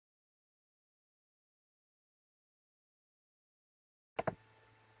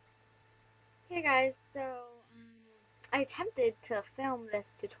Hey guys, I attempted to film this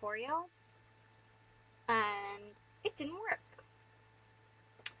tutorial and it didn't work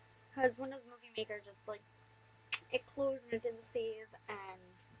because Windows Movie Maker just it closed and it didn't save, and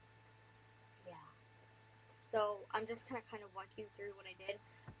yeah. So I'm just gonna kind of walk you through what I did,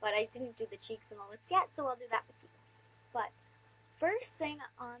 but I didn't do the cheeks and the lips yet, so I'll do that with you. But first thing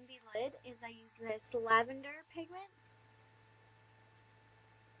on the lid is I use this lavender pigment,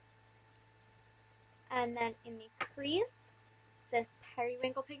 and then in the crease, this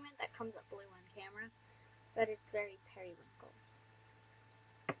periwinkle pigment that comes up blue on camera, but it's very periwinkle.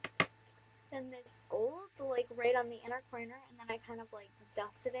 Then this gold, right on the inner corner, and then I kind of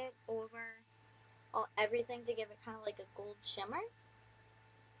dusted it over everything to give it kind of like a gold shimmer.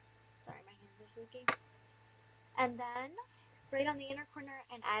 Sorry, my hands are shaking. And then right on the inner corner,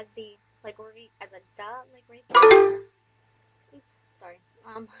 and as the as a dot, right there. Oops, sorry.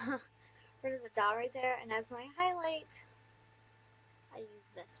 Right as a dot right there, and as my highlight, I use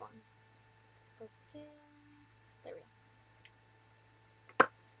this one. There we go.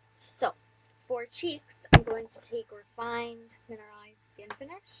 So for cheeks, I'm going to take Refined Mineralized Skin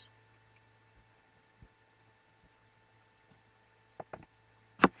Finish.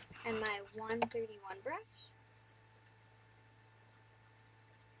 And my 131 brush.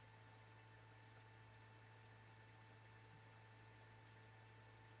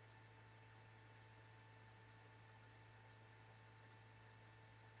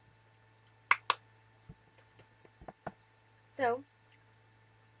 So,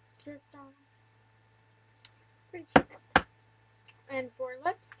 just pretty cheeks. And for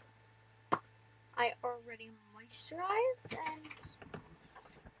lips, I already moisturized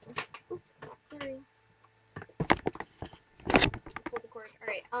and, oops, sorry. Pull the cord.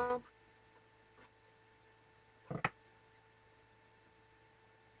 Alright,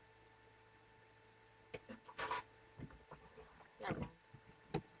 never mind.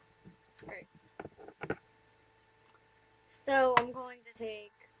 Alright. So, I'm going to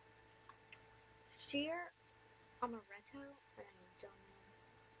take Sheer Amaretto, and I don't know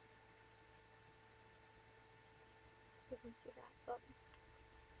if you can see that, but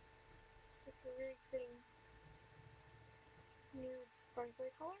it's just a really pretty nude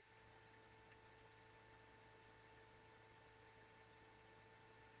sparkly color.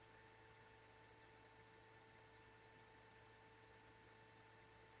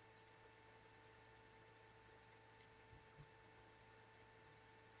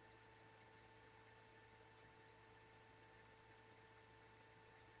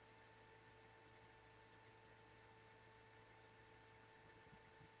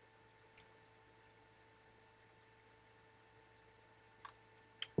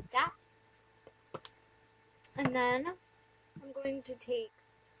 That. And then I'm going to take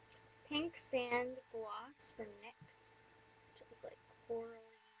Pink Sand Gloss for NYX, which is like corally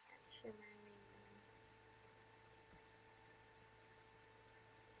and shimmery.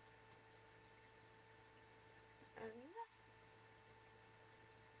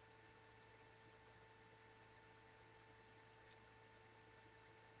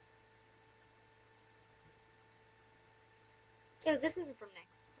 And oh, this isn't from NYX.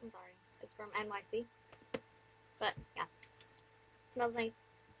 I'm sorry. It's from NYC. But yeah, it smells nice.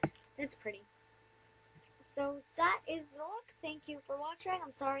 It's pretty. So that is the look. Thank you for watching.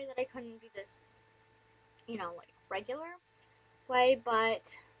 I'm sorry that I couldn't do this, regular way,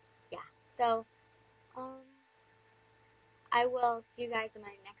 but yeah. So, um, I will see you guys in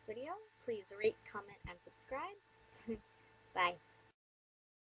my next video. Please rate, comment, and subscribe. Bye.